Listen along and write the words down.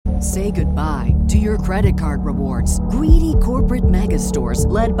Say goodbye to your credit card rewards. Greedy corporate mega stores,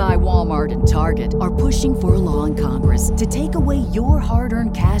 led by Walmart and Target, are pushing for a law in Congress to take away your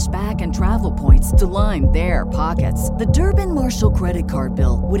hard-earned cash back and travel points to line their pockets. The Durbin-Marshall credit card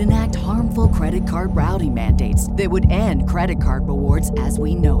bill would enact harmful credit card routing mandates that would end credit card rewards as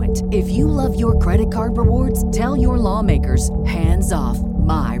we know it. If you love your credit card rewards, tell your lawmakers, hands off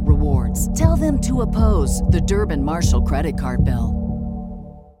my rewards. Tell them to oppose the Durbin-Marshall credit card bill.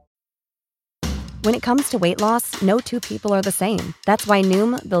 When it comes to weight loss, no two people are the same. That's why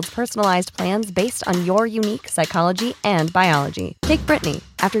Noom builds personalized plans based on your unique psychology and biology. Take Brittany.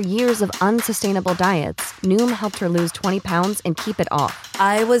 After years of unsustainable diets, Noom helped her lose 20 pounds and keep it off.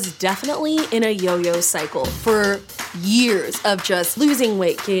 I was definitely in a yo-yo cycle for years of just losing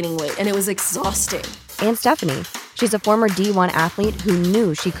weight, gaining weight, and it was exhausting. And Stephanie. She's a former D1 athlete who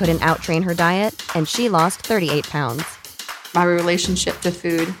knew she couldn't outtrain her diet, and she lost 38 pounds. My relationship to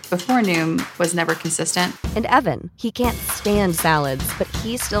food before Noom was never consistent. And Evan, he can't stand salads, but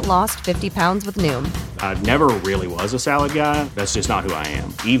he still lost 50 pounds with Noom. I never really was a salad guy. That's just not who I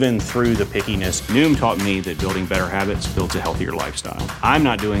am. Even through the pickiness, Noom taught me that building better habits builds a healthier lifestyle. I'm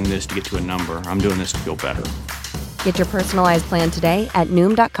not doing this to get to a number. I'm doing this to feel better. Get your personalized plan today at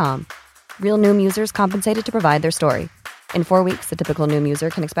Noom.com. Real Noom users compensated to provide their story. In 4 weeks, the typical Noom user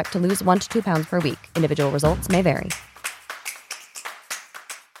can expect to lose 1 to 2 pounds per week. Individual results may vary.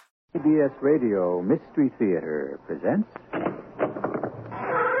 CBS Radio Mystery Theater presents...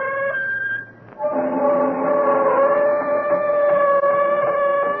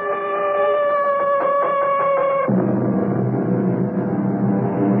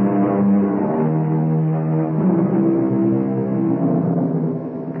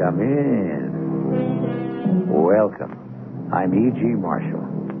 Come in. Welcome. I'm E.G. Marshall.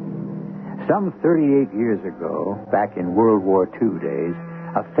 Some 38 years ago, back in World War II days,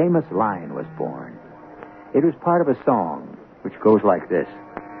 a famous line was born. It was part of a song which goes like this.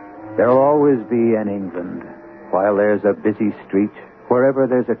 There'll always be an England, while there's a busy street, wherever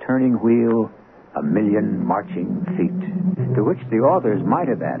there's a turning wheel, a million marching feet. To which the authors might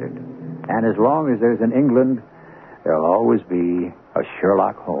have added, and as long as there's an England, there'll always be a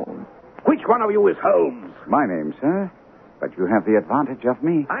Sherlock Holmes. Which one of you is Holmes? My name, sir. But you have the advantage of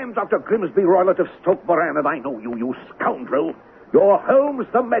me. I'm Dr. Grimsby Roylott of Stoke Moran, and I know you, you scoundrel. You're Holmes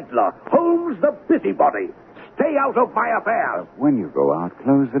the meddler, Holmes the busybody. Stay out of my affairs. When you go out,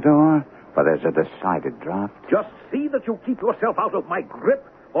 close the door, for there's a decided draft. Just see that you keep yourself out of my grip,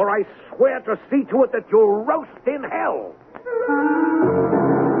 or I swear to see to it that you'll roast in hell.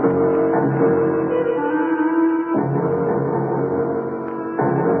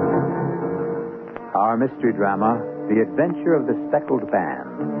 Our mystery drama, The Adventure of the Speckled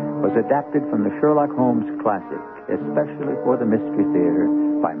Band, was adapted from the Sherlock Holmes classic, especially for the Mystery Theater,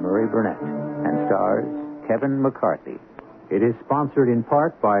 by Murray Burnett, and stars Kevin McCarthy. It is sponsored in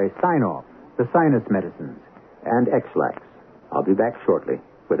part by Sine-Off, the sinus medicines, and X-Lax. I'll be back shortly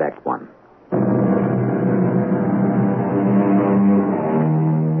with Act One.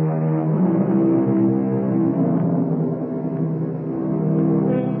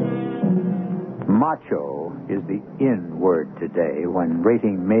 Macho is the in word today when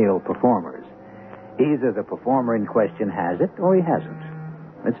rating male performers. Either the performer in question has it or he hasn't.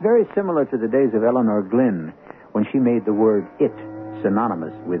 It's very similar to the days of Eleanor Glynn when she made the word it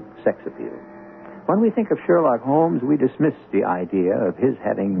synonymous with sex appeal. When we think of Sherlock Holmes, we dismiss the idea of his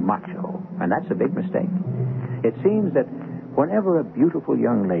having macho, and that's a big mistake. It seems that whenever a beautiful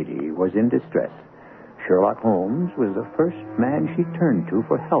young lady was in distress, Sherlock Holmes was the first man she turned to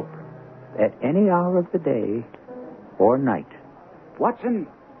for help at any hour of the day or night. Watson!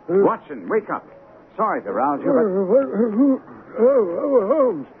 Watson, wake up. Sorry to rouse you, but...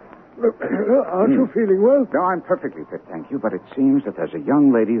 Holmes. Aren't you feeling well? No, I'm perfectly fit, thank you, but it seems that there's a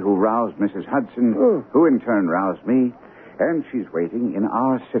young lady who roused Mrs. Hudson, who in turn roused me, and she's waiting in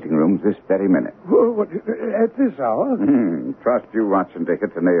our sitting room this very minute. What, at this hour? Trust you, Watson, to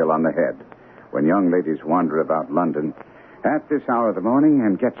hit the nail on the head. When young ladies wander about London at this hour of the morning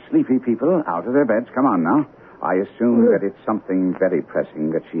and get sleepy people out of their beds, come on now, I assume that it's something very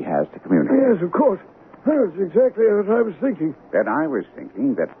pressing that she has to communicate. Yes, of course. That's exactly what I was thinking. Then I was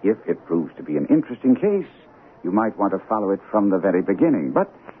thinking that if it proves to be an interesting case, you might want to follow it from the very beginning.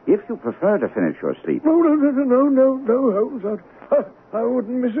 But if you prefer to finish your sleep... No, Holmes. I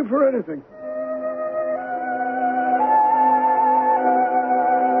wouldn't miss it for anything.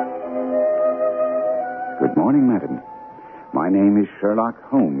 Good morning, madam. My name is Sherlock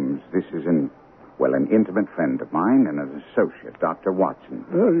Holmes. This is an intimate friend of mine and an associate, Dr. Watson,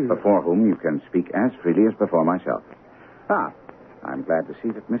 before whom you can speak as freely as before myself. I'm glad to see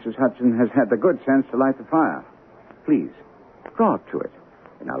that Mrs. Hudson has had the good sense to light the fire. Please, draw up to it,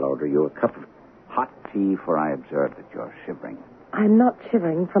 and I'll order you a cup of hot tea, for I observe that you're shivering. I'm not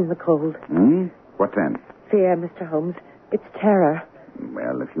shivering from the cold. What then? Fear, Mr. Holmes. It's terror.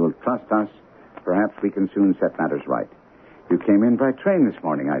 Well, if you'll trust us, perhaps we can soon set matters right. You came in by train this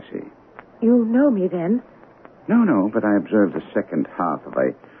morning, I see. You know me, then? No, but I observed the second half of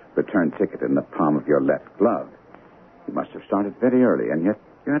a return ticket in the palm of your left glove. You must have started very early, and yet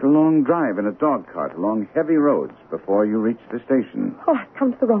you had a long drive in a dog cart along heavy roads before you reached the station. Oh, I've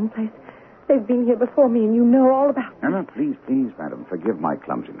come to the wrong place. They've been here before me, and you know all about it. No, please, madam, forgive my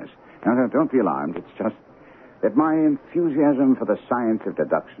clumsiness. No, don't be alarmed. It's just that my enthusiasm for the science of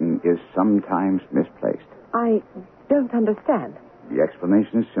deduction is sometimes misplaced. I don't understand. The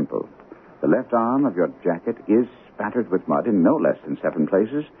explanation is simple. The left arm of your jacket is spattered with mud in no less than 7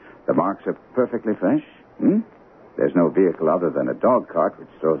 places. The marks are perfectly fresh. There's no vehicle other than a dog cart which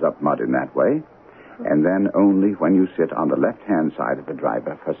throws up mud in that way. And then only when you sit on the left-hand side of the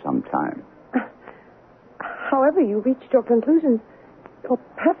driver for some time. However you reached your conclusions, you're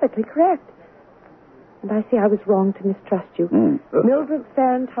perfectly correct. And I see I was wrong to mistrust you. Mildred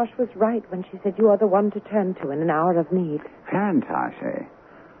Farintosh was right when she said you are the one to turn to in an hour of need. Farintosh, eh?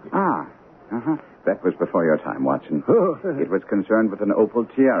 That was before your time, Watson. It was concerned with an opal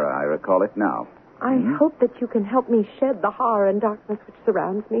tiara. I recall it now. I hope that you can help me shed the horror and darkness which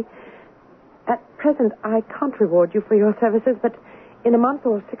surrounds me. At present, I can't reward you for your services, but in a month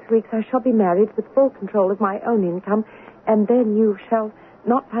or 6 weeks, I shall be married with full control of my own income, and then you shall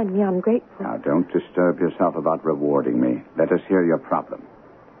not find me ungrateful. Now, don't disturb yourself about rewarding me. Let us hear your problem.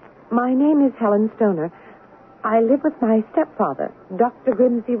 My name is Helen Stoner. I live with my stepfather, Dr.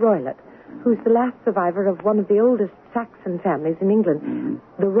 Grimsby Roylott, who's the last survivor of one of the oldest Saxon families in England,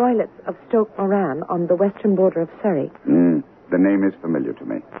 the Roylotts of Stoke Moran on the western border of Surrey. The name is familiar to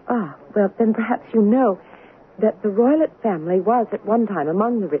me. Ah, well, then perhaps you know that the Roylott family was at one time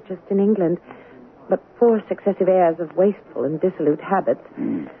among the richest in England, but 4 successive heirs of wasteful and dissolute habits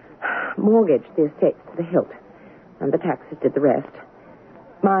mortgaged the estates to the hilt, and the taxes did the rest.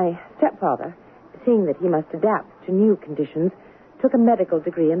 My stepfather, seeing that he must adapt to new conditions, took a medical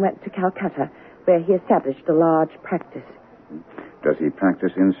degree and went to Calcutta, where he established a large practice. Does he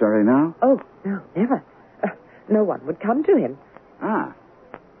practice in Surrey now? Oh, no, never. No one would come to him.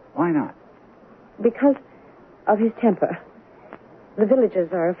 Why not? Because of his temper. The villagers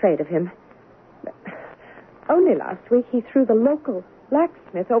are afraid of him. Only last week he threw the local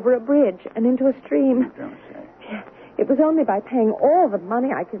blacksmith over a bridge and into a stream. You don't say. It was only by paying all the money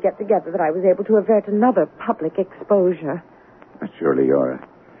I could get together that I was able to avert another public exposure. But surely your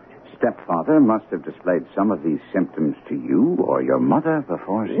stepfather must have displayed some of these symptoms to you or your mother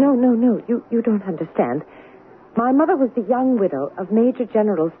before she... No. You don't understand. My mother was the young widow of Major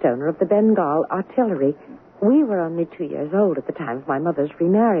General Stoner of the Bengal Artillery. We were only 2 years old at the time of my mother's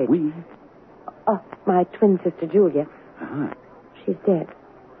remarriage. We? Oh, my twin sister, Julia. She's dead.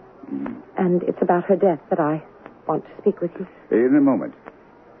 And it's about her death that I want to speak with you. In a moment.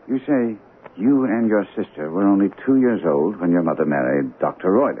 You say you and your sister were only 2 years old when your mother married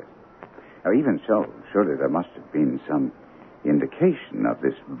Dr. Roylott. Now, even so, surely there must have been some indication of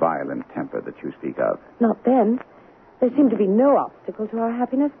this violent temper that you speak of. Not then. There seemed to be no obstacle to our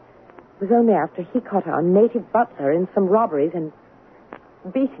happiness. It was only after he caught our native butler in some robberies and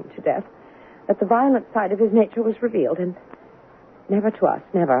beat him to death that the violent side of his nature was revealed, and never to us,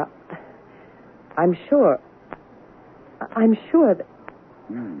 never. I'm sure that...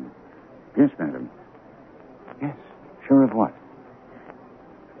 Yes, madam. Yes, sure of what?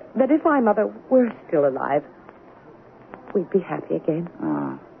 That if my mother were still alive, we'd be happy again.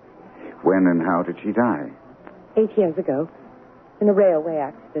 When and how did she die? 8 years ago, in a railway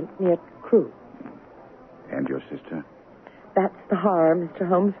accident near Crewe. And your sister? That's the horror, Mr.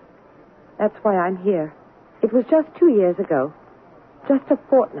 Holmes. That's why I'm here. It was just 2 years ago, just a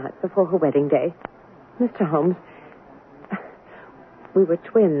fortnight before her wedding day. Mr. Holmes, we were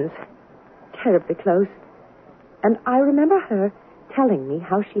twins, terribly close. And I remember her telling me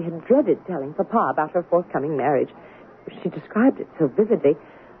how she had dreaded telling Papa about her forthcoming marriage. She described it so vividly,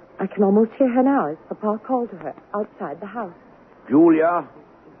 I can almost hear her now as Papa called to her outside the house. Julia?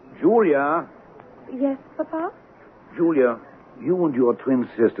 Julia? Yes, Papa? Julia, you and your twin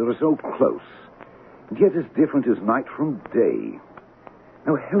sister are so close, and yet as different as night from day.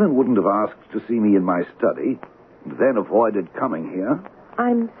 Now, Helen wouldn't have asked to see me in my study, and then avoided coming here.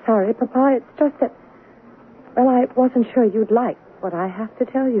 I'm sorry, Papa. It's just that, well, I wasn't sure you'd like what I have to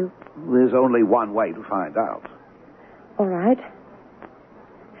tell you. There's only one way to find out. All right.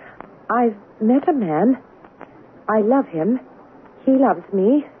 I've met a man. I love him. He loves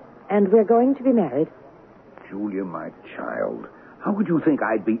me, and we're going to be married. Julia, my child, how could you think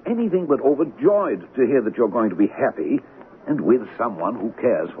I'd be anything but overjoyed to hear that you're going to be happy and with someone who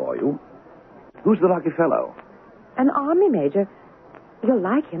cares for you? Who's the lucky fellow? An army major. You'll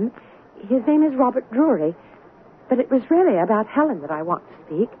like him. His name is Robert Drury. But it was really about Helen that I want to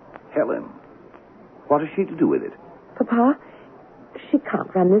speak. Helen? What has she to do with it? Papa, she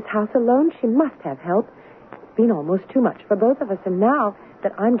can't run this house alone. She must have help. It's been almost too much for both of us, and now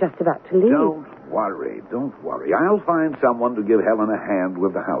that I'm just about to leave... Don't worry. I'll find someone to give Helen a hand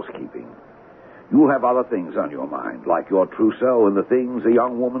with the housekeeping. You'll have other things on your mind, like your trousseau and the things a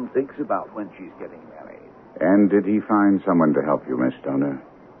young woman thinks about when she's getting married. And did he find someone to help you, Miss Stoner?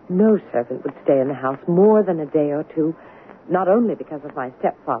 No servant would stay in the house more than a day or two, not only because of my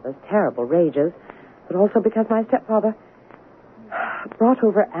stepfather's terrible rages, but also because my stepfather brought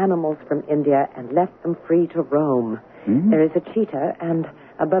over animals from India and left them free to roam. There is a cheetah and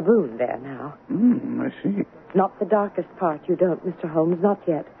a baboon there now. I see. Not the darkest part, you don't, Mr. Holmes, not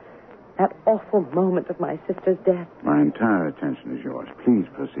yet. That awful moment of my sister's death. My entire attention is yours. Please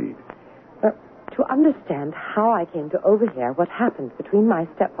proceed. But to understand how I came to overhear what happened between my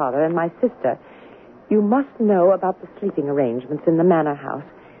stepfather and my sister, you must know about the sleeping arrangements in the manor house.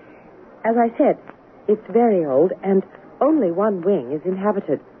 As I said, it's very old, and only one wing is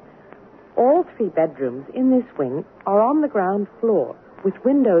inhabited. All 3 bedrooms in this wing are on the ground floor, with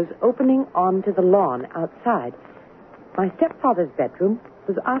windows opening onto the lawn outside. My stepfather's bedroom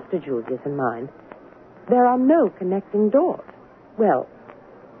was after Julia's and mine. There are no connecting doors. Well,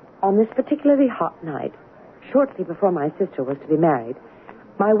 on this particularly hot night, shortly before my sister was to be married,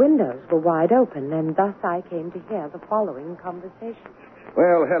 my windows were wide open, and thus I came to hear the following conversation.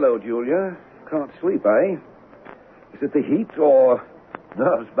 Well, hello, Julia. Can't sleep, eh? Is it the heat or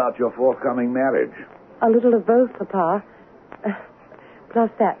nerves about your forthcoming marriage? A little of both, Papa. Plus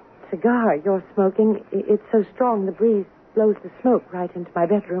that cigar you're smoking. It's so strong the breeze blows the smoke right into my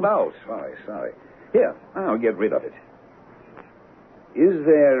bedroom. Oh, sorry. Here, I'll get rid of it. Is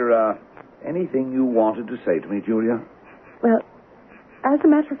there anything you wanted to say to me, Julia? Well, as a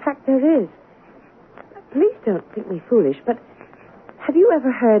matter of fact, there is. Please don't think me foolish, but have you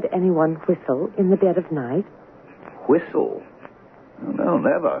ever heard anyone whistle in the dead of night? Whistle? Oh, no,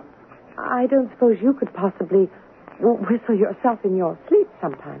 never. I don't suppose you could possibly whistle yourself in your sleep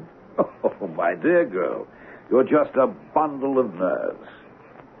sometimes. Oh, my dear girl, you're just a bundle of nerves.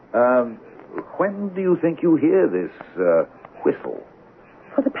 When do you think you hear this whistle?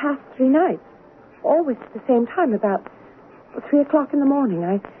 For the past 3 nights. Always at the same time, about 3 o'clock in the morning.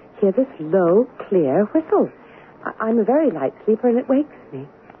 I hear this low, clear whistle. I'm a very light sleeper, and it wakes me.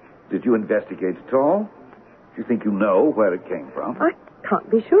 Did you investigate at all? Do you think you know where it came from? I can't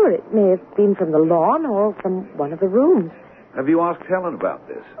be sure. It may have been from the lawn or from one of the rooms. Have you asked Helen about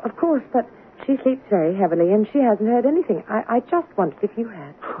this? Of course, but she sleeps very heavily, and she hasn't heard anything. I just wondered if you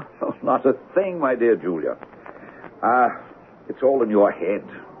had. Oh, not a thing, my dear Julia. It's all in your head.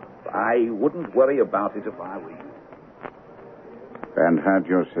 I wouldn't worry about it if I were you. And had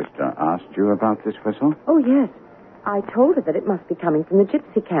your sister asked you about this whistle? Oh, yes. I told her that it must be coming from the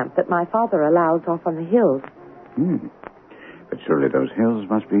gypsy camp that my father allows off on the hills. But surely those hills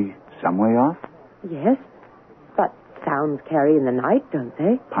must be some way off? Yes, but sounds carry in the night, don't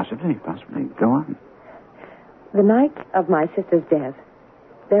they? Possibly. Go on. The night of my sister's death,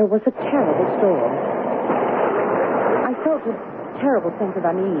 there was a terrible storm. I felt a terrible sense of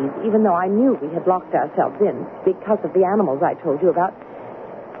unease, even though I knew we had locked ourselves in because of the animals I told you about.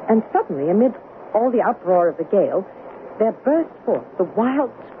 And suddenly, amid all the uproar of the gale, there burst forth the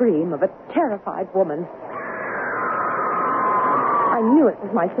wild scream of a terrified woman. I knew it was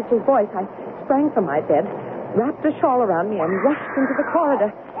my sister's voice. I sprang from my bed, wrapped a shawl around me, and rushed into the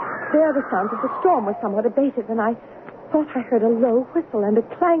corridor. There the sounds of the storm were somewhat abated, and I thought I heard a low whistle and a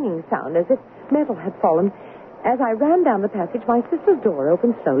clanging sound as if metal had fallen. As I ran down the passage, my sister's door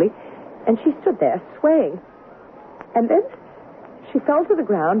opened slowly, and she stood there, swaying. And then she fell to the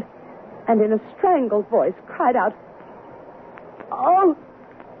ground, and in a strangled voice cried out, "Oh,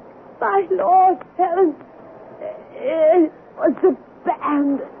 my Lord, Helen, it was the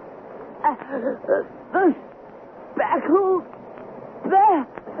band, the speckled band."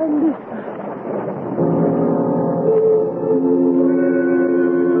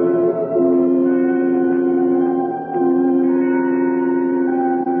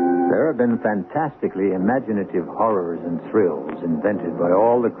 There have been fantastically imaginative horrors and thrills invented by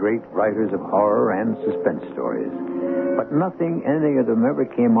all the great writers of horror and suspense stories. But nothing any of them ever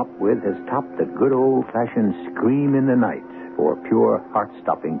came up with has topped the good old-fashioned scream in the night for pure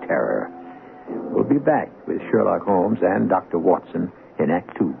heart-stopping terror. We'll be back with Sherlock Holmes and Dr. Watson in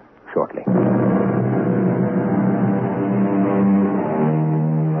Act 2 shortly.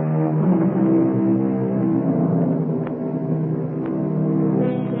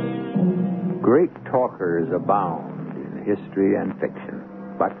 Great talkers abound in history and fiction,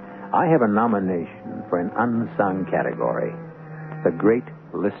 but I have a nomination for an unsung category, the great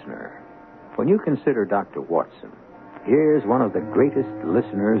listener. When you consider Dr. Watson, here's one of the greatest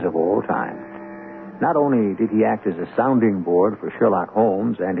listeners of all time. Not only did he act as a sounding board for Sherlock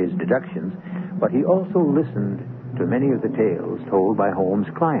Holmes and his deductions, but he also listened to many of the tales told by Holmes'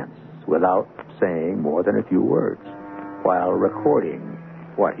 clients without saying more than a few words, while recording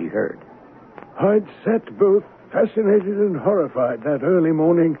what he heard. I'd sat both fascinated and horrified that early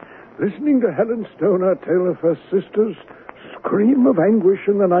morning, listening to Helen Stoner tell of her sister's scream of anguish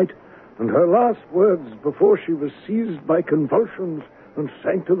in the night and her last words before she was seized by convulsions and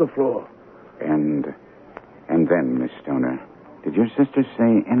sank to the floor. And then, Miss Stoner, did your sister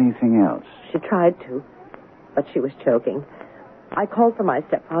say anything else? She tried to, but she was choking. I called for my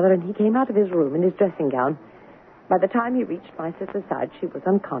stepfather, and he came out of his room in his dressing gown. By the time he reached my sister's side, she was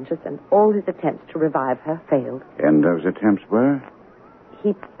unconscious, and all his attempts to revive her failed. And those attempts were?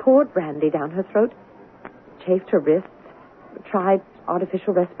 He poured brandy down her throat, chafed her wrists, tried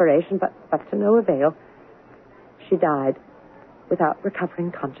artificial respiration, but to no avail. She died without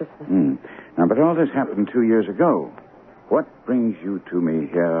recovering consciousness. Now, but all this happened 2 years ago. What brings you to me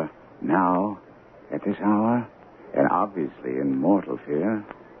here now, at this hour, and obviously in mortal fear?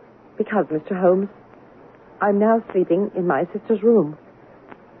 Because, Mr. Holmes, I'm now sleeping in my sister's room.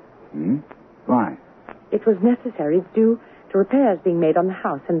 Why? It was necessary due to repairs being made on the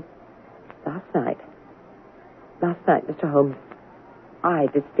house, and last night, Mr. Holmes, I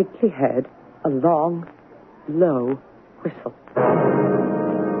distinctly heard a long, low whistle.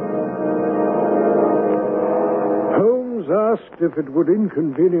 Holmes asked if it would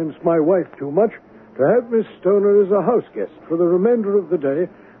inconvenience my wife too much to have Miss Stoner as a house guest for the remainder of the day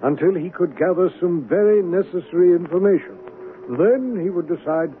until he could gather some very necessary information. Then he would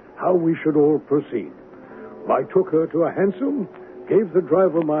decide how we should all proceed. I took her to a hansom, gave the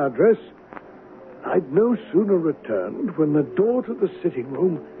driver my address. I'd no sooner returned when the door to the sitting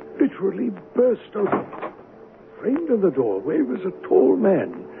room literally burst open. Framed in the doorway was a tall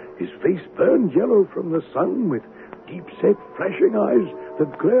man, his face burned yellow from the sun, with deep-set, flashing eyes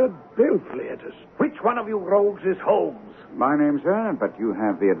that glared balefully at us. Which one of you rogues is Holmes? My name, sir, but you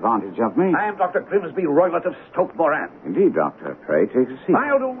have the advantage of me. I am Dr. Grimsby Roylott of Stoke Moran. Indeed, Doctor. Pray, take a seat.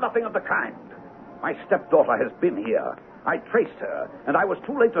 I'll do nothing of the kind. My stepdaughter has been here. I traced her, and I was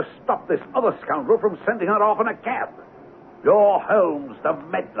too late to stop this other scoundrel from sending her off in a cab. You're Holmes, the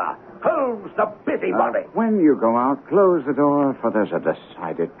meddler. Holmes, the busybody. When you go out, close the door, for there's a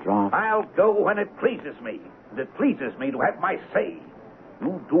decided draught. I'll go when it pleases me, and it pleases me to have my say.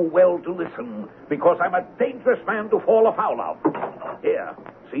 You do well to listen, because I'm a dangerous man to fall afoul of. Here,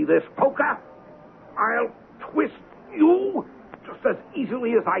 see this poker? I'll twist you just as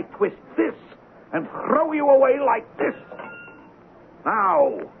easily as I twist this and throw you away like this.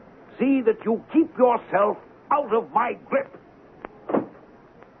 Now, see that you keep yourself out of my grip.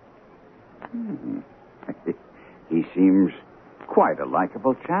 He seems quite a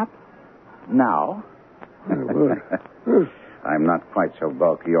likable chap. Now. I'm not quite so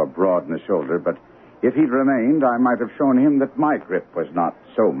bulky or broad in the shoulder, but if he'd remained, I might have shown him that my grip was not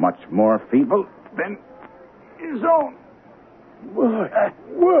so much more feeble than his own. My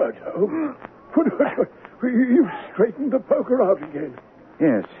word, Holmes. You've straightened the poker out again.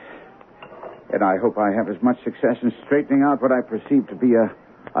 Yes. And I hope I have as much success in straightening out what I perceive to be a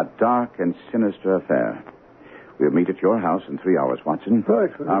dark and sinister affair. We'll meet at your house in 3 hours, Watson.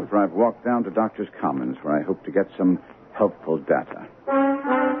 Right. After I've walked down to Doctor's Commons, where I hope to get some helpful data.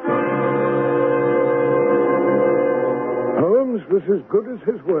 Holmes was as good as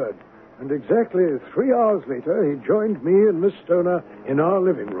his word. And exactly 3 hours later, he joined me and Miss Stoner in our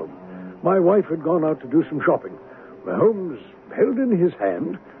living room. My wife had gone out to do some shopping. Holmes held in his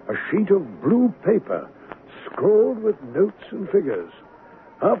hand a sheet of blue paper, scrawled with notes and figures.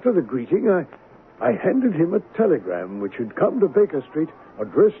 After the greeting, I handed him a telegram which had come to Baker Street,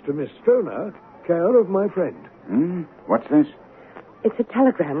 addressed to Miss Stoner, care of my friend. What's this? It's a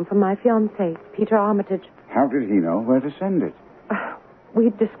telegram from my fiancé, Peter Armitage. How did he know where to send it?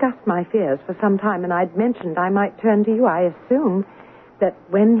 We'd discussed my fears for some time, and I'd mentioned I might turn to you. I assume that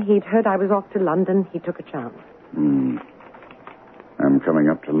when he'd heard I was off to London, he took a chance. I'm coming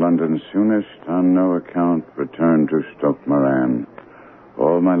up to London soonest, on no account return to Stoke Moran.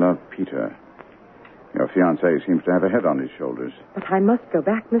 All my love, Peter. Your fiancé seems to have a head on his shoulders. But I must go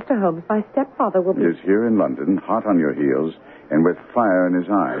back, Mr. Holmes. My stepfather will be... He is here in London, hot on your heels, and with fire in his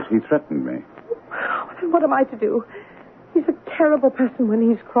eyes. He threatened me. Then what am I to do? He's a terrible person when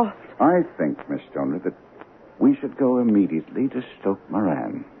he's crossed. I think, Miss Stoner, that we should go immediately to Stoke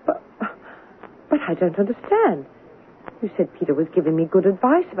Moran. But I don't understand. You said Peter was giving me good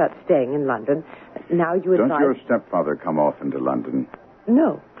advice about staying in London. Now you advise... Don't your stepfather come often to London?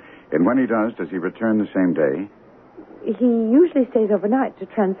 No. And when he does he return the same day? He usually stays overnight to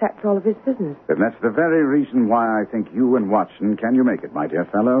transact all of his business. Then that's the very reason why I think you and Watson, can you make it, my dear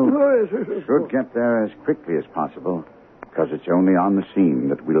fellow? Oh, yes. Should get there as quickly as possible, because it's only on the scene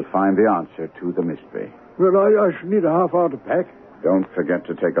that we'll find the answer to the mystery. Well, I should need a half hour to pack. Don't forget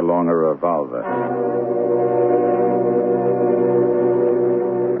to take along a revolver.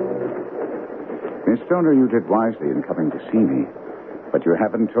 Miss Stoner, you did wisely in coming to see me, but you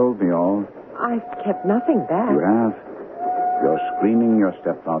haven't told me all. I've kept nothing back. You have? You're screening your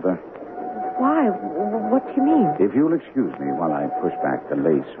stepfather. Why? What do you mean? If you'll excuse me while I push back the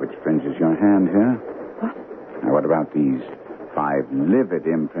lace which fringes your hand here. What? Now, what about these 5 livid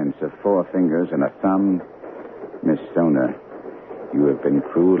imprints of 4 fingers and a thumb? Miss Stoner, you have been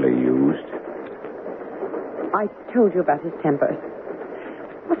cruelly used. I told you about his temper.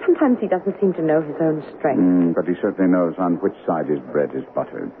 Well, sometimes he doesn't seem to know his own strength. But he certainly knows on which side his bread is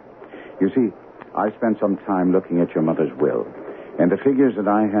buttered. You see, I spent some time looking at your mother's will, and the figures that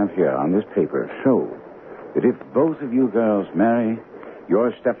I have here on this paper show that if both of you girls marry,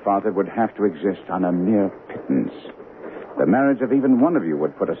 your stepfather would have to exist on a mere pittance. The marriage of even one of you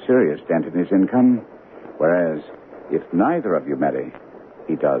would put a serious dent in his income, whereas if neither of you marry,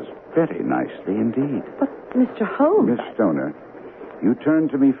 he does very nicely indeed. But, Mr. Holmes... Miss Stoner, you turn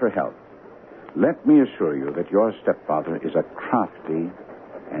to me for help. Let me assure you that your stepfather is a crafty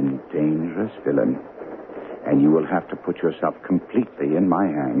and dangerous villain, and you will have to put yourself completely in my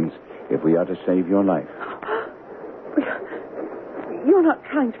hands if we are to save your life. You're not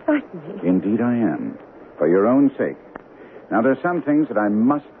trying to frighten me. Indeed I am, for your own sake. Now, there are some things that I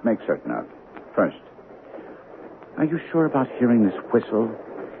must make certain of. First, are you sure about hearing this whistle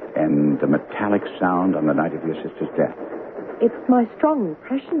and the metallic sound on the night of your sister's death? It's my strong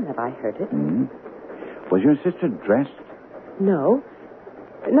impression that I heard it. Was your sister dressed? No.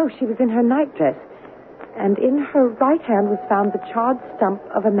 No, she was in her nightdress. And in her right hand was found the charred stump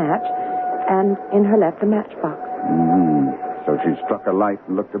of a match, and in her left a matchbox. So she struck a light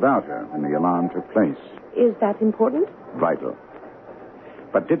and looked about her when the alarm took place. Is that important? Vital.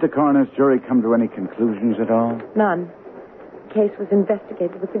 But did the coroner's jury come to any conclusions at all? None. The case was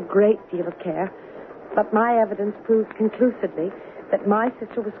investigated with a great deal of care, but my evidence proved conclusively that my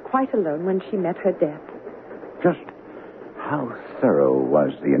sister was quite alone when she met her death. Just how thorough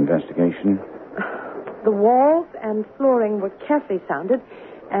was the investigation? The walls and flooring were carefully sounded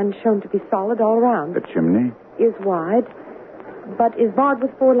and shown to be solid all around. The chimney? Is wide, but is barred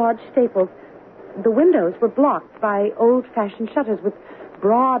with 4 large staples. The windows were blocked by old-fashioned shutters with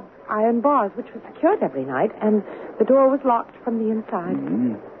broad iron bars, which were secured every night, and the door was locked from the inside.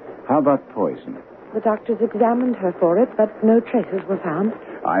 How about poison? The doctors examined her for it, but no traces were found.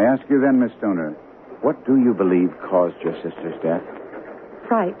 I ask you then, Miss Stoner, what do you believe caused your sister's death?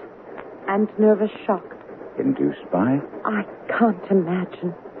 Fright and nervous shock. Induced by? I can't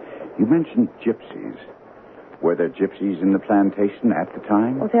imagine. You mentioned gypsies. Were there gypsies in the plantation at the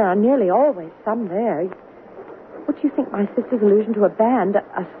time? Well, there are nearly always some there. What do you think my sister's allusion to a band,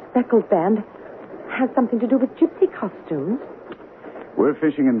 a speckled band, has something to do with gypsy costumes? We're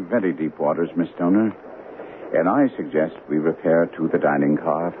fishing in very deep waters, Miss Stoner, and I suggest we repair to the dining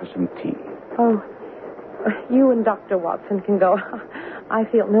car for some tea. Oh, you and Dr. Watson can go. I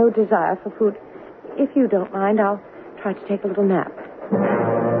feel no desire for food. If you don't mind, I'll try to take a little nap.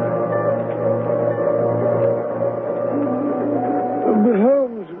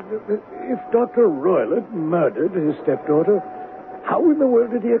 Holmes, if Dr. Roylott murdered his stepdaughter, how in the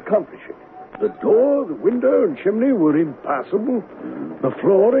world did he accomplish it? The door, the window, and chimney were impassable. The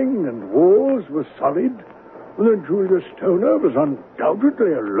flooring and walls were solid. And then Julia Stoner was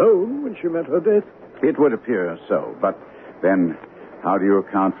undoubtedly alone when she met her death. It would appear so, but then how do you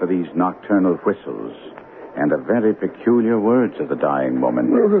account for these nocturnal whistles and the very peculiar words of the dying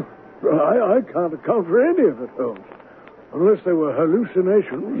woman? I can't account for any of it, Holmes. Unless they were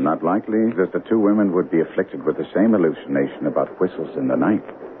hallucinations. Not likely that the 2 women would be afflicted with the same hallucination about whistles in the night.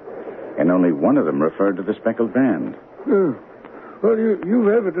 And only one of them referred to the speckled band. Well, you've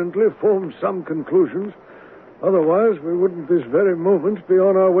evidently formed some conclusions. Otherwise, we wouldn't this very moment be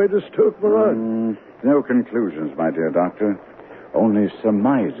on our way to Stoke Moran. No conclusions, my dear doctor. Only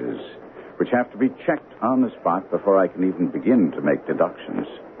surmises which have to be checked on the spot before I can even begin to make deductions.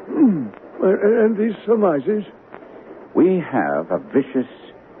 And these surmises? We have a vicious,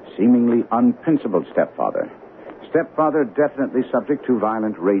 seemingly unprincipled stepfather. Stepfather definitely subject to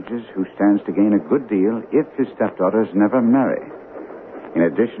violent rages who stands to gain a good deal if his stepdaughters never marry. In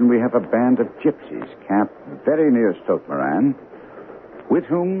addition, we have a band of gypsies camped very near Stoke Moran, with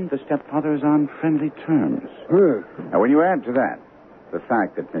whom the stepfather is on friendly terms. Now, when you add to that the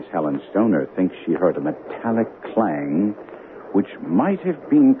fact that Miss Helen Stoner thinks she heard a metallic clang, which might have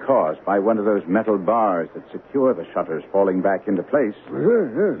been caused by one of those metal bars that secure the shutters falling back into place,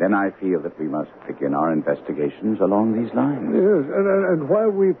 then I feel that we must begin our investigations along these lines. Yes, and while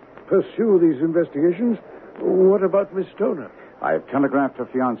we pursue these investigations, what about Miss Stoner? I have telegraphed her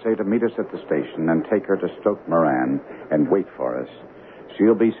fiancé to meet us at the station and take her to Stoke Moran and wait for us.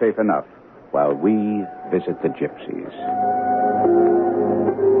 She'll be safe enough while we visit the gypsies.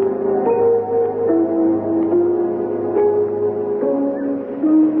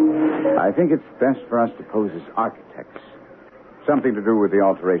 I think it's best for us to pose as architects. Something to do with the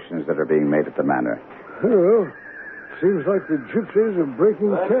alterations that are being made at the manor. Well, seems like the gypsies are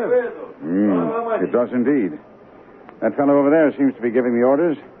breaking camp. It does indeed. That fellow over there seems to be giving the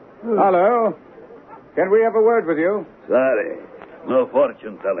orders. Hello. Can we have a word with you? Sorry. No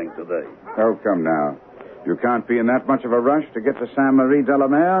fortune-telling today. Oh, come now. You can't be in that much of a rush to get to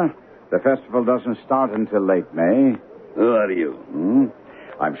Saint-Marie-de-la-Mer. The festival doesn't start until late May. Who are you?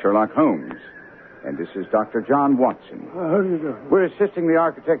 I'm Sherlock Holmes. And this is Dr. John Watson. How do you do? We're assisting the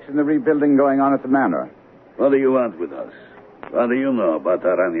architects in the rebuilding going on at the manor. What do you want with us? What do you know about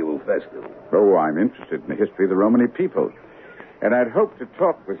our annual festival? Oh, I'm interested in the history of the Romany people. And I'd hoped to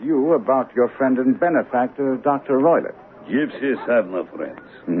talk with you about your friend and benefactor, Dr. Roylott. Gypsies have no friends.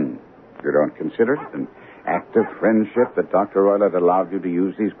 You don't consider it an act of friendship that Dr. Roylott allowed you to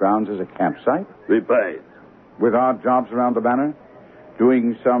use these grounds as a campsite? We paid. With odd jobs around the manor?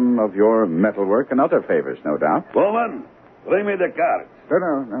 Doing some of your metalwork and other favors, no doubt. Woman, bring me the cards.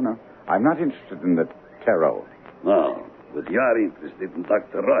 No. I'm not interested in the tarot. No, but you are interested in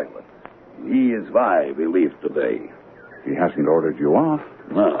Dr. Roylott. He is why we leave today. He hasn't ordered you off.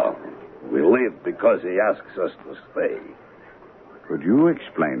 No, we leave because he asks us to stay. Could you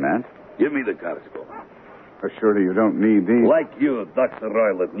explain that? Give me the cards, woman. Surely you don't need these. Like you, Dr.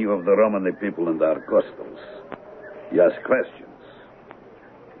 Roylott knew of the Romany people and our customs. He asked questions.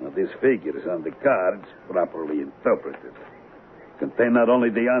 Now, these figures on the cards, properly interpreted, contain not only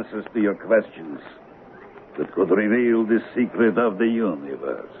the answers to your questions, but could reveal the secret of the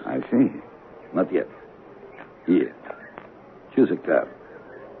universe. I see. Not yet. Here. Choose a card.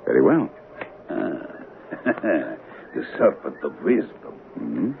 Very well. The Serpent of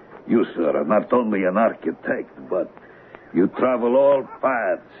Wisdom. You, sir, are not only an architect, but you travel all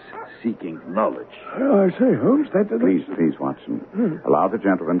paths seeking knowledge. I say, Holmes, Please, Watson. Allow the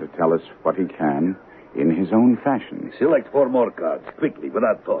gentleman to tell us what he can in his own fashion. Select 4 more cards, quickly,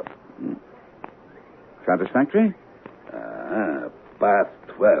 without thought. Satisfactory? Path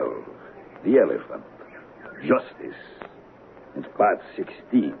 12, the elephant. Justice. And path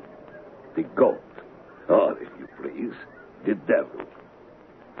 16, the goat. Or, if you please, the devil.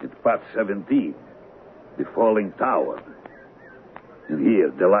 And path 17, the falling tower. And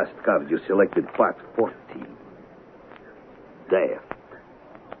here, the last card you selected, path 14. Death.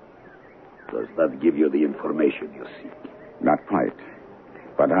 Does that give you the information you seek? Not quite.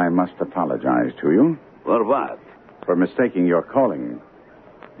 But I must apologize to you. For what? For mistaking your calling.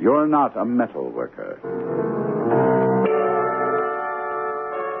 You're not a metal worker.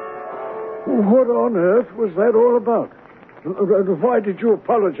 What on earth was that all about? And why did you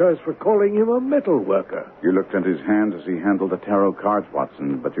apologize for calling him a metal worker? You looked at his hands as he handled the tarot cards,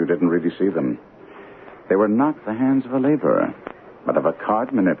 Watson, but you didn't really see them. They were not the hands of a laborer, but of a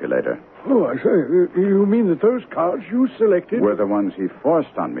card manipulator. Oh, I say, you mean that those cards you selected were the ones he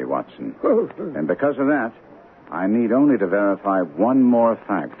forced on me, Watson. And because of that, I need only to verify one more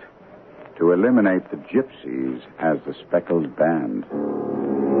fact to eliminate the gypsies as the speckled band.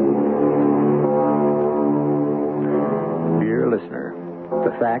 Dear listener,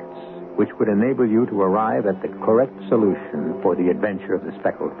 the facts which would enable you to arrive at the correct solution for the adventure of the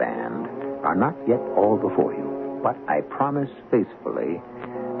speckled band are not yet all before you, but I promise faithfully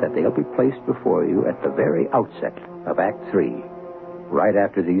that they'll be placed before you at the very outset of Act 3, right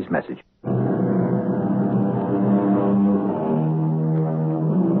after these messages.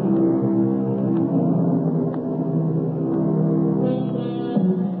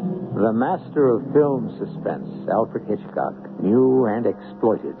 The master of film suspense, Alfred Hitchcock, knew and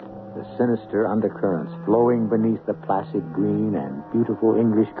exploited the sinister undercurrents flowing beneath the placid green and beautiful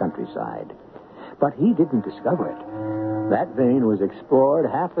English countryside. But he didn't discover it. That vein was explored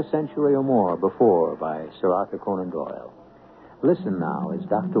half a century or more before by Sir Arthur Conan Doyle. Listen now as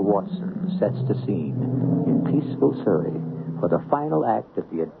Dr. Watson sets the scene in peaceful Surrey for the final act of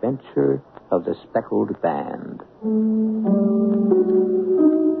the adventure of the Speckled Band.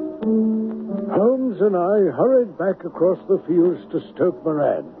 Holmes and I hurried back across the fields to Stoke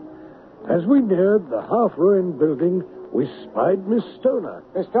Moran. As we neared the half-ruined building, we spied Miss Stoner.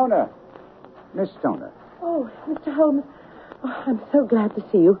 Miss Stoner! Miss Stoner. Oh, Mr. Holmes. Oh, I'm so glad to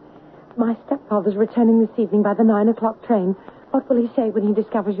see you. My stepfather's returning this evening by the 9 o'clock train. What will he say when he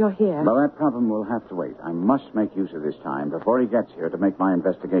discovers you're here? Well, that problem will have to wait. I must make use of this time before he gets here to make my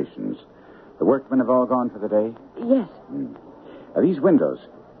investigations. The workmen have all gone for the day? Yes. These windows,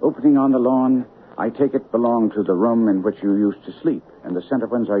 opening on the lawn, I take it belong to the room in which you used to sleep. And the center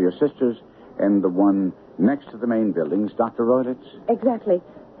ones are your sister's, and the one next to the main building's Dr. Roylett's? Exactly.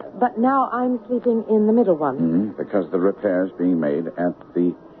 But now I'm sleeping in the middle one. Because the repair's being made at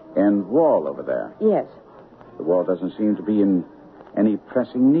the end wall over there. Yes. The wall doesn't seem to be in any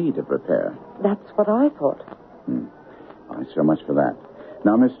pressing need of repair. That's what I thought. All right, so much for that.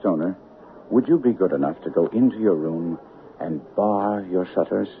 Now, Miss Stoner, would you be good enough to go into your room and bar your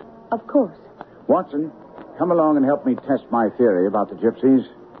shutters? Of course. Watson, come along and help me test my theory about the gypsies.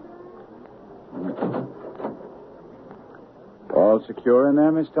 All secure in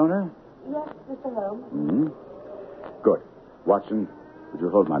there, Miss Stoner? Yes, Mr. Holmes. Good. Watson, would you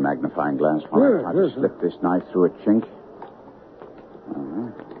hold my magnifying glass while I try to slip this knife through a chink?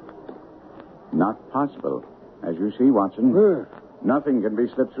 Not possible. As you see, Watson, nothing can be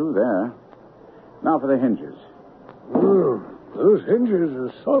slipped through there. Now for the hinges. Those hinges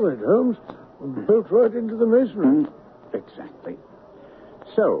are solid, Holmes. Built right into the masonry. Exactly.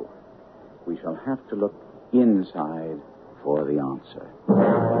 So, we shall have to look inside for the answer.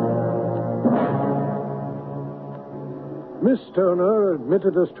 Miss Stoner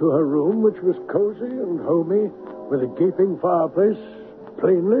admitted us to her room, which was cozy and homey, with a gaping fireplace,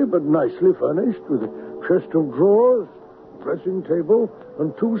 plainly but nicely furnished, with a chest of drawers, dressing table,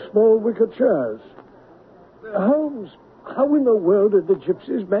 and 2 small wicker chairs. Holmes, how in the world did the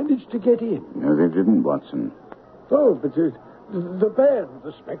gypsies manage to get in? No, they didn't, Watson. Oh, but the band,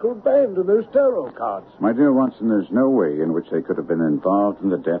 the Speckled Band, and those tarot cards. My dear Watson, there's no way in which they could have been involved in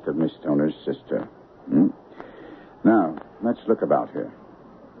the death of Miss Stoner's sister. Now, let's look about here.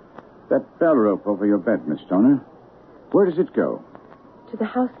 That bell rope over your bed, Miss Stoner, where does it go? To the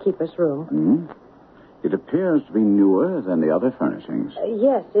housekeeper's room. It appears to be newer than the other furnishings.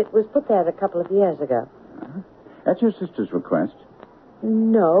 Yes, it was put there a couple of years ago. At your sister's request?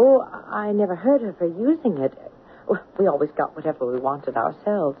 No, I never heard of her using it. We always got whatever we wanted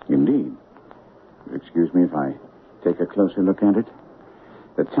ourselves. Indeed. Excuse me if I take a closer look at it.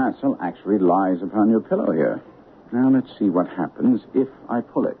 The tassel actually lies upon your pillow here. Now, let's see what happens if I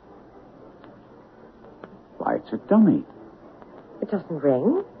pull it. Why, it's a dummy. It doesn't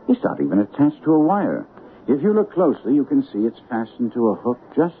ring? It's not even attached to a wire. If you look closely, you can see it's fastened to a hook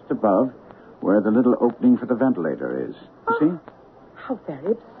just above where the little opening for the ventilator is. You see? How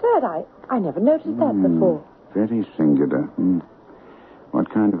very absurd. I never noticed that before. Very singular.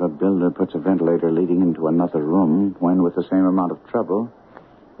 What kind of a builder puts a ventilator leading into another room when, with the same amount of trouble,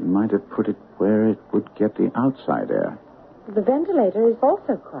 he might have put it where it would get the outside air? The ventilator is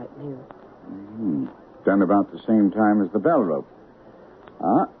also quite new. Done about the same time as the bell rope.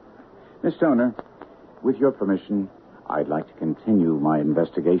 Miss Stoner, with your permission, I'd like to continue my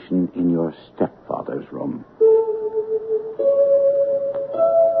investigation in your stepfather's room.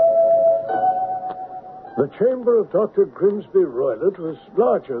 The chamber of Dr. Grimsby Roylott was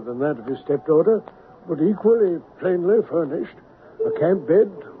larger than that of his stepdaughter, but equally plainly furnished. A camp bed,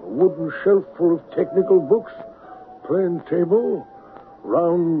 a wooden shelf full of technical books, plain table,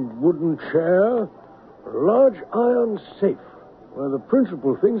 round wooden chair, a large iron safe, where the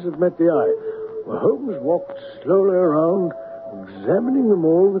principal things had met the eye. Holmes walked slowly around, examining them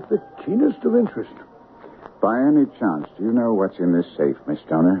all with the keenest of interest. By any chance, do you know what's in this safe, Miss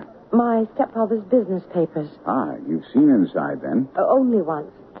Stoner? My stepfather's business papers. You've seen inside, then? Only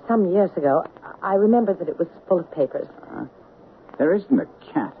once, some years ago. I remember that it was full of papers. There isn't a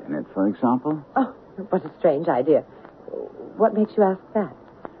cat in it, for example? Oh, what a strange idea. What makes you ask that?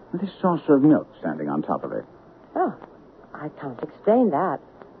 This saucer of milk standing on top of it. Oh, I can't explain that.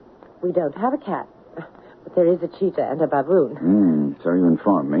 We don't have a cat. But But there is a cheetah and a baboon. So you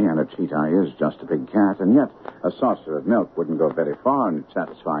informed me, and a cheetah is just a big cat, and yet a saucer of milk wouldn't go very far in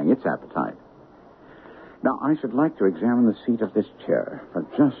satisfying its appetite. Now, I should like to examine the seat of this chair for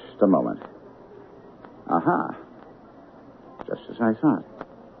just a moment. Aha. Just as I thought.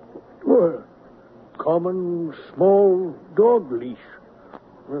 Well, common small dog leash.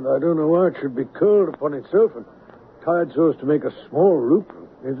 Well, I don't know why it should be curled upon itself and tied so as to make a small loop,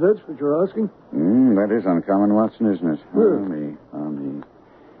 if that's what you're asking. That is uncommon, Watson, isn't it? Well. Oh, me.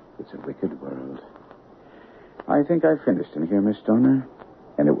 It's a wicked world. I think I've finished in here, Miss Stoner,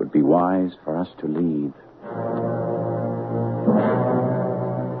 and it would be wise for us to leave.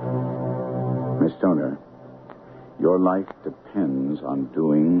 Miss Stoner, your life depends on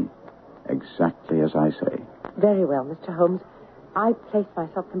doing exactly as I say. Very well, Mr. Holmes. I place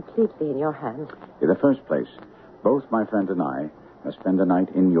myself completely in your hands. In the first place, both my friend and I must spend the night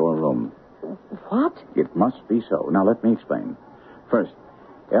in your room. What? It must be so. Now, let me explain. First,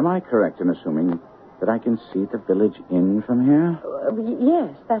 am I correct in assuming that I can see the village inn from here?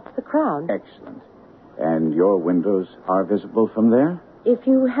 Yes, that's the Crown. Excellent. And your windows are visible from there? If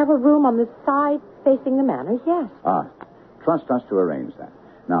you have a room on the side facing the manor, yes. Trust us to arrange that.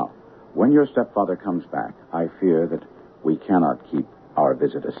 Now, when your stepfather comes back, I fear that we cannot keep our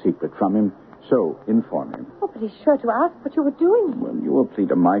visit a secret from him, so inform him. Oh, but he's sure to ask what you were doing. Well, you will plead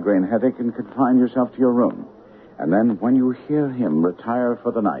a migraine headache and confine yourself to your room. And then, when you hear him retire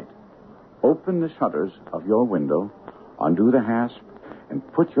for the night, open the shutters of your window, undo the hasp, and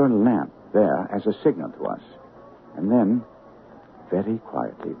put your lamp there as a signal to us. And then, very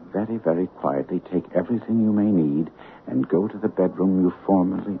quietly, very, very quietly, take everything you may need and go to the bedroom you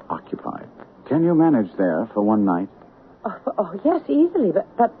formerly occupied. Can you manage there for one night? Oh, yes, easily.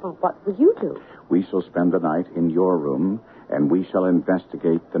 But what will you do? We shall spend the night in your room, and we shall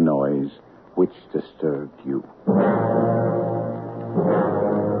investigate the noise which disturbed you.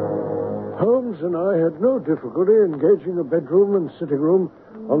 Holmes and I had no difficulty engaging a bedroom and sitting room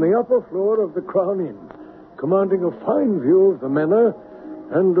on the upper floor of the Crown Inn, commanding a fine view of the manor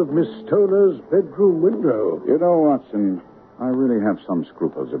and of Miss Stoner's bedroom window. You know, Watson, I really have some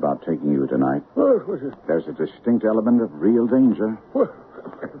scruples about taking you tonight. There's a distinct element of real danger. Well,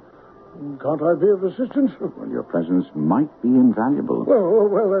 can't I be of assistance? Well, your presence might be invaluable.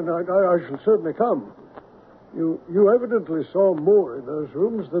 Well, then I shall certainly come. You evidently saw more in those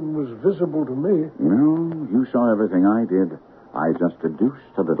rooms than was visible to me. No, you saw everything I did. I just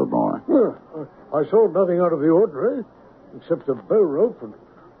deduced a little more. Well, I saw nothing out of the ordinary, except a bow rope, and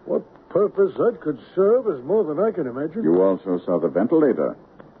what purpose that could serve is more than I can imagine. You also saw the ventilator.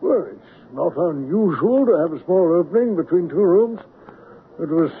 Well, it's not unusual to have a small opening between two rooms. It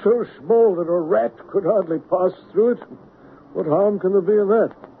was so small that a rat could hardly pass through it. What harm can there be in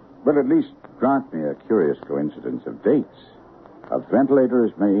that? But at least grant me a curious coincidence of dates. A ventilator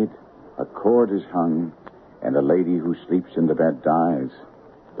is made, a cord is hung, and a lady who sleeps in the bed dies.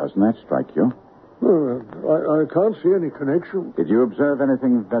 Doesn't that strike you? Well, I can't see any connection. Did you observe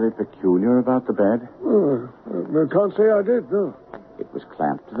anything very peculiar about the bed? I can't say I did, no. It was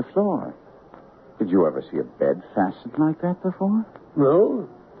clamped to the floor. Did you ever see a bed fastened like that before? No,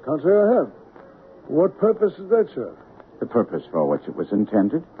 can't say I have. What purpose does that serve? The purpose for which it was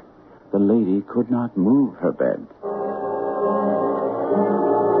intended. The lady could not move her bed.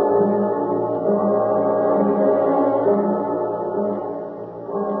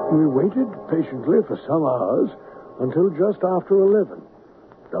 We waited patiently for some hours until just after 11.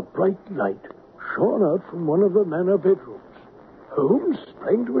 A bright light shone out from one of the manor bedrooms. Holmes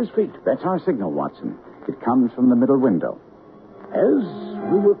sprang to his feet. That's our signal, Watson. It comes from the middle window. As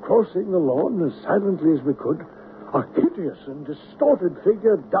we were crossing the lawn as silently as we could, a hideous and distorted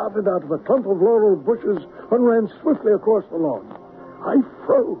figure darted out of a clump of laurel bushes and ran swiftly across the lawn. I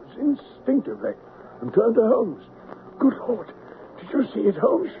froze instinctively and turned to Holmes. Good Lord, did you see it,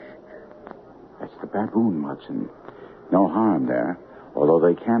 Holmes? That's the baboon, Watson. No harm there, although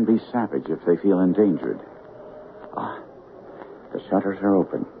they can be savage if they feel endangered. The shutters are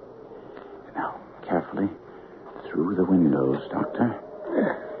open. Now, carefully, through the windows, Doctor.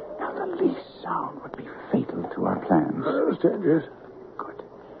 Now, the least sound would be fatal to our plans. I understand, yes. Good.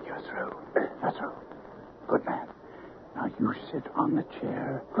 You're through. You're through. Good man. Now, you sit on the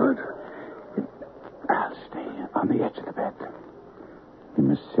chair. Good. I'll stay on the edge of the bed. You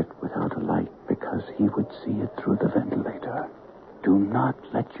must sit without a light because he would see it through the ventilator. Do not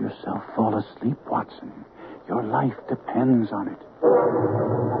let yourself fall asleep, Watson. Your life depends on it.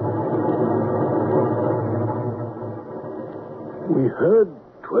 We heard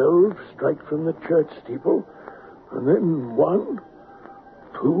 12 strike from the church steeple, and then 1,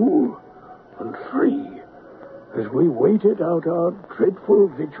 2, and 3. as we waited out our dreadful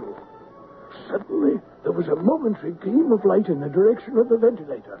vigil. Suddenly, there was a momentary gleam of light in the direction of the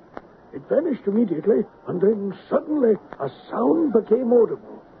ventilator. It vanished immediately, and then suddenly a sound became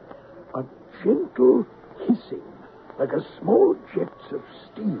audible. A gentle hissing, like a small jets of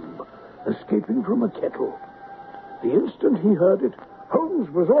steam escaping from a kettle. The instant he heard it, Holmes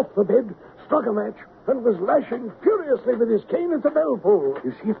was off the bed, struck a match, and was lashing furiously with his cane at the bell pull.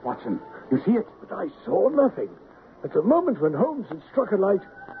 You see it, Watson? You see it? But I saw nothing. At the moment when Holmes had struck a light,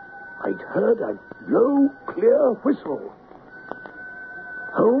 I'd heard a low, clear whistle.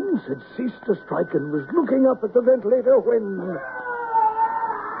 Holmes had ceased to strike and was looking up at the ventilator when...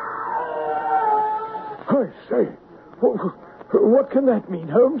 I say, what can that mean,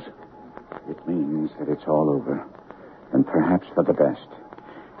 Holmes? It means that it's all over, and perhaps for the best.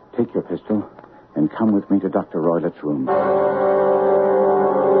 Take your pistol and come with me to Dr. Roylett's room.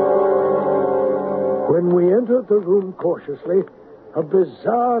 When we entered the room cautiously, a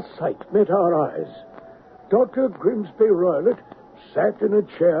bizarre sight met our eyes. Dr. Grimsby Roylett sat in a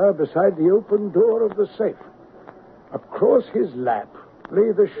chair beside the open door of the safe. Across his lap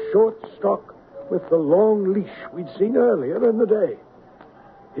lay the short stock with the long leash we'd seen earlier in the day.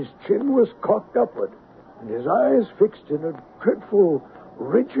 His chin was cocked upward, and his eyes fixed in a dreadful,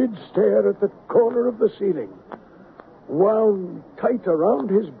 rigid stare at the corner of the ceiling. Wound tight around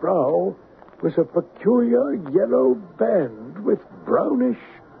his brow was a peculiar yellow band with brownish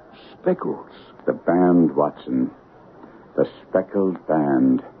speckles. The band, Watson. The speckled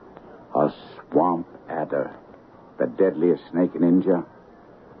band. A swamp adder. The deadliest snake in India.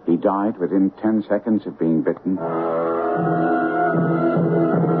 He died within 10 seconds of being bitten.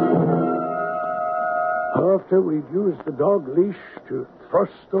 After we'd used the dog leash to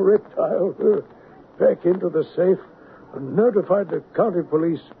thrust the reptile back into the safe and notified the county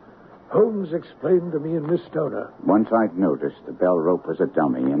police, Holmes explained to me and Miss Stoner. Once I'd noticed the bell rope was a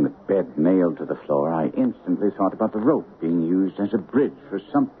dummy and the bed nailed to the floor, I instantly thought about the rope being used as a bridge for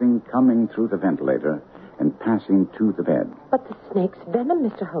something coming through the ventilator and passing to the bed. But the snake's venom,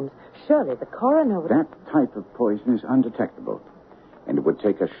 Mr. Holmes. Surely the coroner would... That type of poison is undetectable, and it would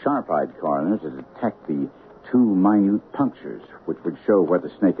take a sharp-eyed coroner to detect the 2 minute punctures, which would show where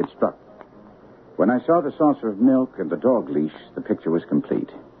the snake had struck. When I saw the saucer of milk and the dog leash, the picture was complete.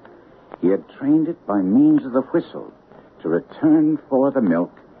 He had trained it by means of the whistle to return for the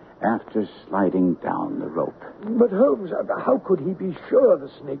milk after sliding down the rope. But Holmes, how could he be sure the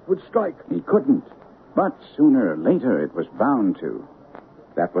snake would strike? He couldn't. But sooner or later it was bound to.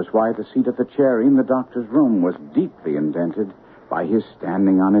 That was why the seat of the chair in the doctor's room was deeply indented by his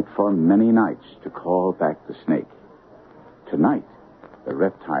standing on it for many nights to call back the snake. Tonight, the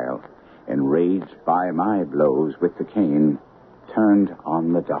reptile, enraged by my blows with the cane, turned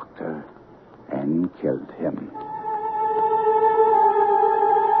on the doctor and killed him.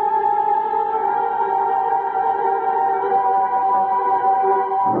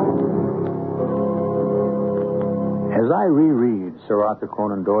 As I reread Sir Arthur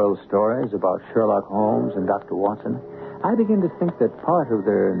Conan Doyle's stories about Sherlock Holmes and Dr. Watson, I begin to think that part of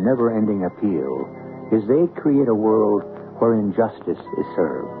their never-ending appeal is they create a world where injustice is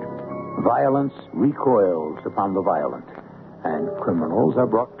served. Violence recoils upon the violent, and criminals are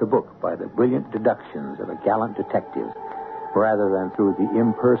brought to book by the brilliant deductions of a gallant detective rather than through the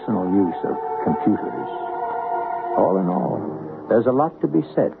impersonal use of computers. All in all, there's a lot to be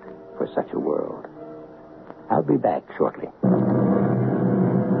said for such a world. I'll be back shortly.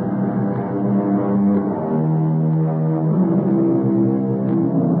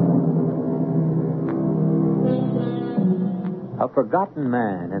 A forgotten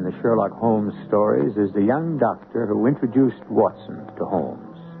man in the Sherlock Holmes stories is the young doctor who introduced Watson to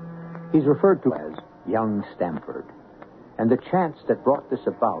Holmes. He's referred to as young Stamford. And the chance that brought this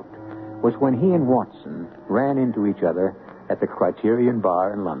about was when he and Watson ran into each other at the Criterion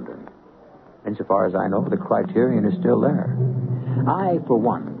Bar in London. Insofar as I know, the Criterion is still there. I, for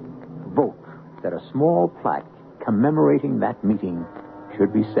one, vote that a small plaque commemorating that meeting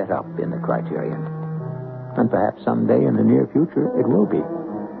should be set up in the Criterion. And perhaps someday in the near future, it will be.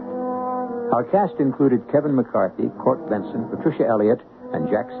 Our cast included Kevin McCarthy, Court Benson, Patricia Elliott, and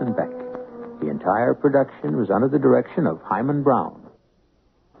Jackson Beck. The entire production was under the direction of Hyman Brown.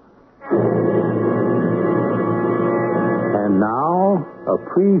 And now, a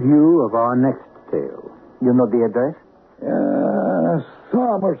preview of our next tale. You know the address?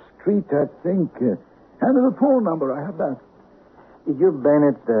 Summer Street, I think. And the phone number, I have that. You've been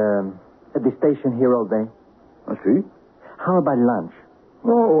at the station here all day? I see. How about lunch?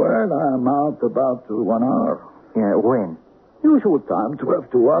 Oh, well, I'm out about 1 hour. Yeah, when? Usual time, 12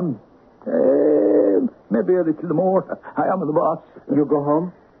 to 1. Maybe a little more. I am the boss. You go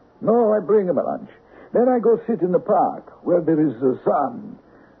home? No, I bring him a lunch. Then I go sit in the park where there is the sun.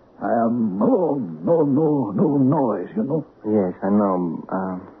 I am alone. No noise, you know. Yes, I know.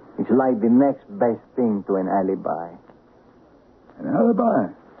 It's like the next best thing to an alibi. An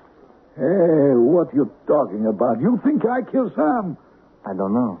alibi? Hey, what you talking about? You think I killed Sam? I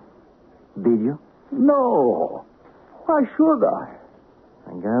don't know. Did you? No. Why should I?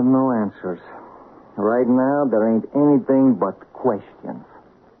 I got no answers. Right now, there ain't anything but questions.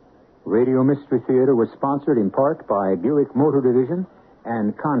 Radio Mystery Theater was sponsored in part by Buick Motor Division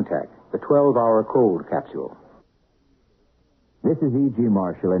and Contact, the 12-hour cold capsule. This is E.G.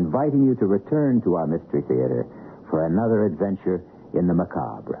 Marshall inviting you to return to our Mystery Theater for another adventure in the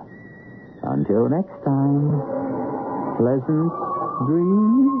macabre. Until next time, pleasant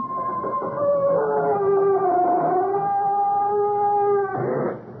dreams.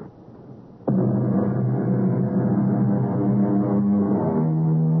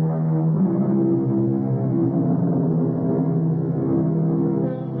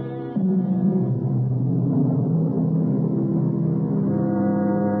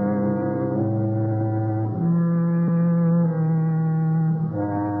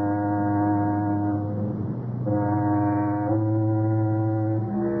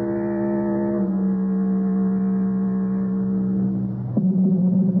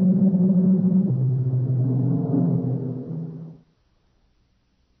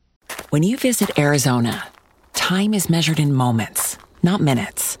 When you visit Arizona, time is measured in moments, not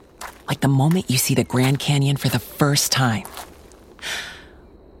minutes. Like the moment you see the Grand Canyon for the first time.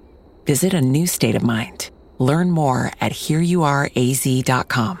 Visit a new state of mind. Learn more at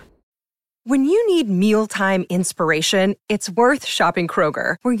hereyouareaz.com. When you need mealtime inspiration, it's worth shopping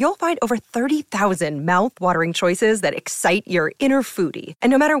Kroger, where you'll find over 30,000 mouth-watering choices that excite your inner foodie. And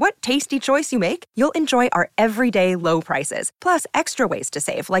no matter what tasty choice you make, you'll enjoy our everyday low prices, plus extra ways to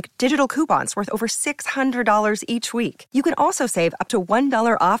save, like digital coupons worth over $600 each week. You can also save up to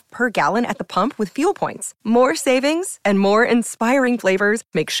 $1 off per gallon at the pump with fuel points. More savings and more inspiring flavors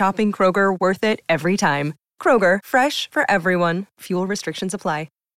make shopping Kroger worth it every time. Kroger, fresh for everyone. Fuel restrictions apply.